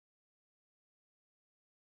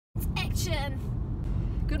Action!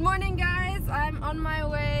 Good morning, guys. I'm on my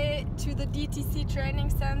way to the DTC training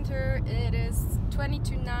center. It is 20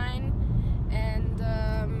 to 9 and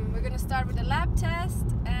we're gonna start with a lab test,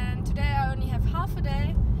 and today I only have half a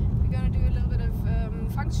day. We're gonna do a little bit of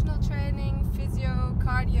functional training, physio,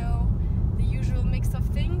 cardio, the usual mix of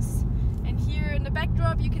things. And here in the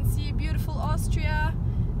backdrop you can see beautiful Austria.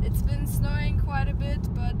 It's been snowing quite a bit,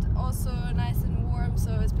 but also nice and warm,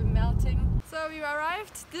 so it's been melting. So we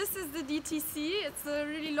arrived. This is the DTC. It's a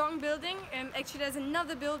really long building, and actually there's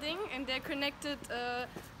another building and they're connected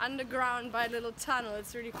underground by a little tunnel.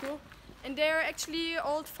 It's really cool. And they're actually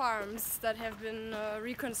old farms that have been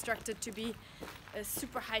reconstructed to be a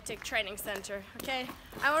super high-tech training center. Okay,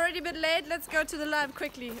 I'm already a bit late. Let's go to the lab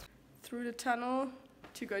quickly. Through the tunnel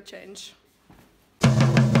to go change.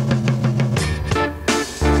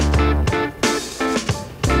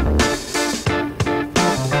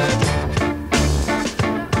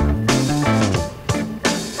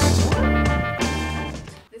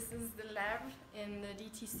 In the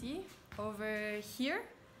DTC. Over here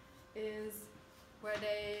is where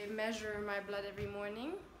they measure my blood every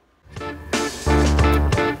morning. And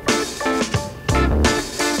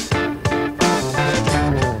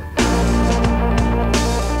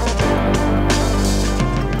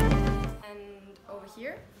over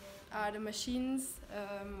here are the machines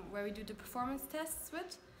where we do the performance tests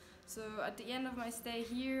with. So at the end of my stay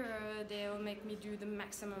here, they'll make me do the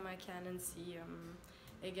maximum I can and see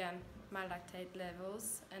again my lactate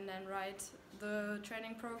levels, and then write the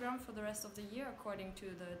training program for the rest of the year according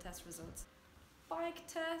to the test results. Bike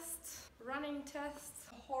test, running test,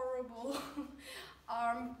 horrible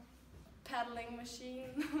arm paddling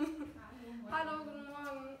machine. Hallo, guten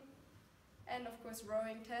Morgen. And of course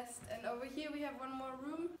rowing test. And over here we have one more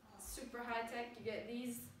room. Super high tech, you get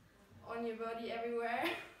these on your body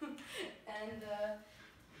everywhere. And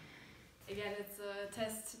again, it's a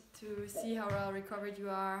test to see how well recovered you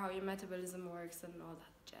are, how your metabolism works and all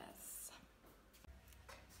that jazz.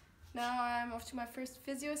 Now I'm off to my first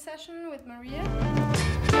physio session with Maria.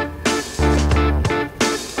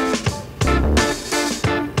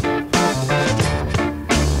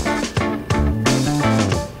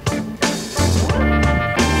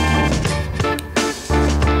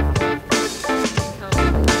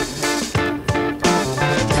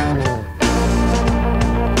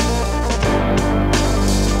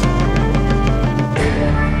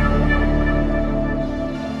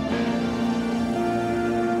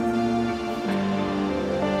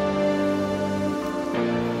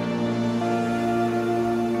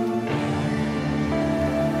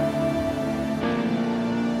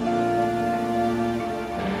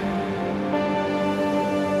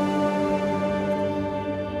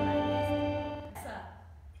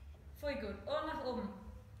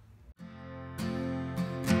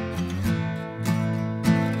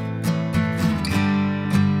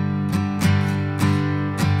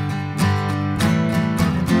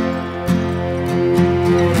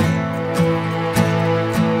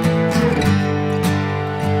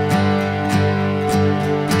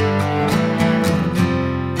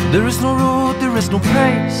 There is no road, there is no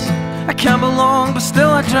pace. I can't belong, but still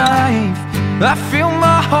I drive. I feel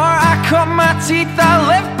my heart, I cut my teeth, I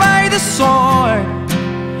live by the sword.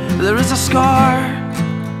 There is a scar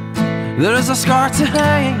to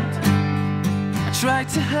hide. I tried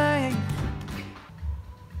to hide.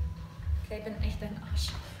 Okay, ich bin echt ein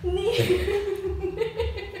Arsch. Nee.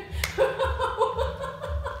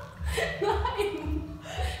 Nein.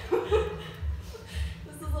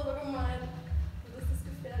 Das ist aber gemein. Das ist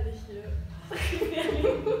gefährlich hier.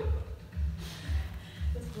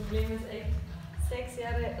 Das Problem ist echt, 6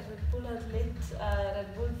 Jahre Red Bull Athlet, Red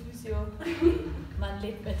Bull Physio, man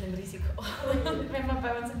lebt mit dem Risiko, wenn man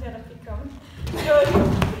bei uns in Therapie kommt.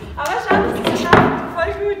 Aber schau, das ist geschafft,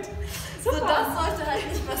 voll gut. Super. So, das sollte halt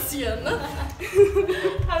nicht passieren, ne?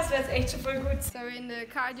 Aber es wäre jetzt echt schon voll gut. So we're in the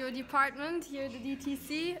cardio department here at the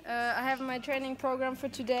DTC. I have my training program for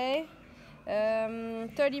today.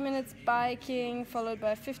 30 minutes biking, followed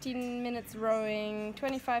by 15 minutes rowing,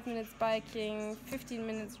 25 minutes biking, 15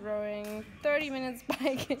 minutes rowing, 30 minutes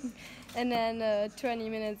biking, and then 20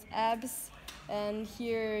 minutes abs. And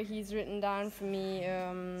here he's written down for me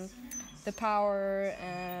the power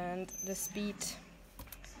and the speed.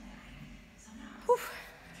 Whew.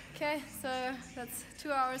 Okay, so that's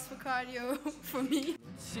 2 hours for cardio for me.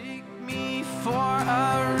 Take me for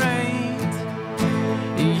a ride.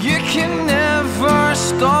 You can never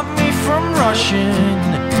stop me from rushing.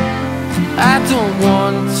 I don't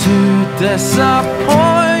want to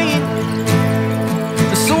disappoint,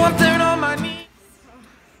 so I'm down on my knees.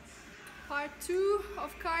 Part 2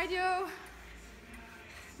 of cardio.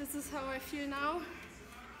 This is how I feel now.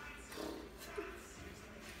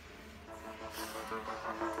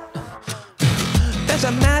 There's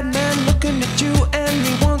a madman looking at you and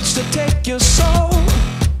he wants to take your soul.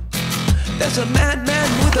 There's a madman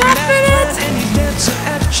with a mad plan and he's dancing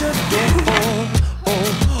at your door.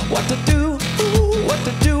 Oh, what to do? Ooh, what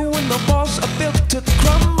to do when the walls are built to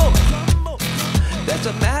crumble? There's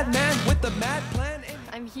a madman with a mad plan.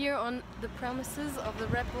 I'm here on the premises of the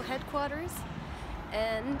Red Bull headquarters,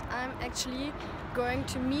 and I'm actually going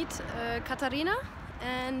to meet Katharina,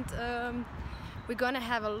 and we're gonna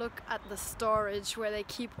have a look at the storage where they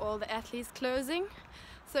keep all the athletes' clothing.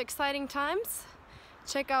 So exciting times.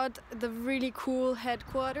 Check out the really cool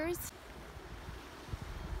headquarters.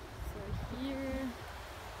 So here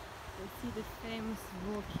you see the famous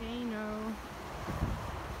volcano.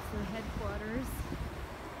 It's the headquarters.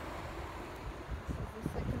 This is the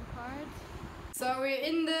second part. So we're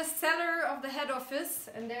in the cellar of the head office,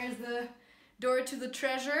 and there's the door to the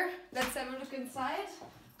treasure. Let's have a look inside.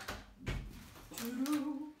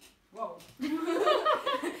 Whoa.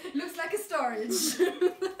 Looks like a storage.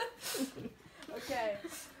 Okay.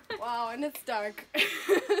 Wow, and it's dark.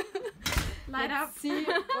 Light up. Let's see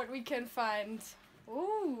what we can find.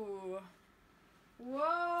 Ooh.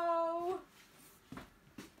 Whoa.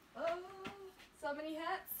 Oh, so many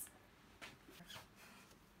hats.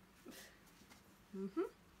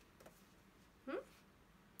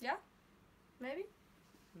 Yeah? Maybe?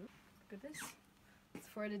 Look at this. It's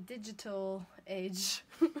for the digital age.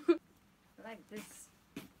 Like this.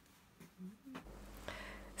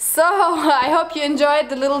 So, I hope you enjoyed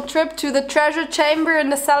the little trip to the treasure chamber in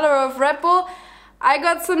the cellar of Red Bull. I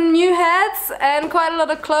got some new hats and quite a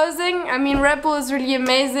lot of clothing. I mean, Red Bull is really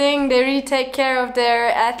amazing. They really take care of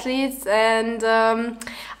their athletes, and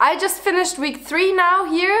I just finished week 3 now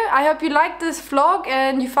here. I hope you liked this vlog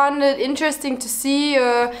and you found it interesting to see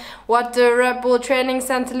what the Red Bull training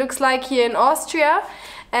center looks like here in Austria.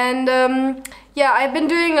 And yeah, I've been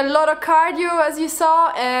doing a lot of cardio, as you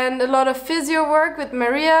saw, and a lot of physio work with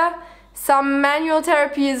Maria. Some manual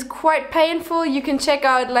therapy is quite painful. You can check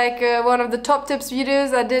out like one of the top tips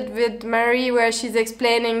videos I did with Marie, where she's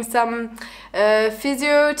explaining some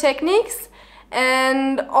physio techniques.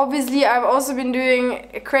 And obviously I've also been doing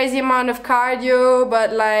a crazy amount of cardio,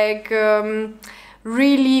 but like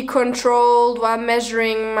really controlled, while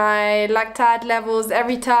measuring my lactate levels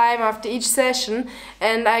every time after each session,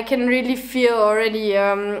 and I can really feel already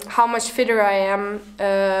how much fitter I am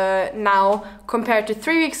now compared to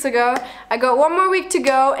 3 weeks ago. I got 1 more week to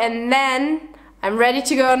go and then I'm ready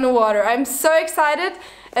to go on the water. I'm so excited.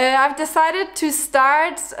 I've decided to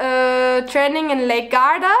start training in Lake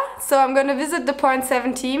Garda, so I'm gonna visit the Point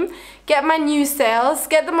 7 team, get my new sails,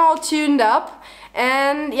 get them all tuned up.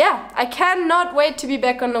 And yeah, I cannot wait to be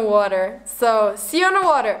back on the water. So, see you on the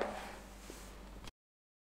water!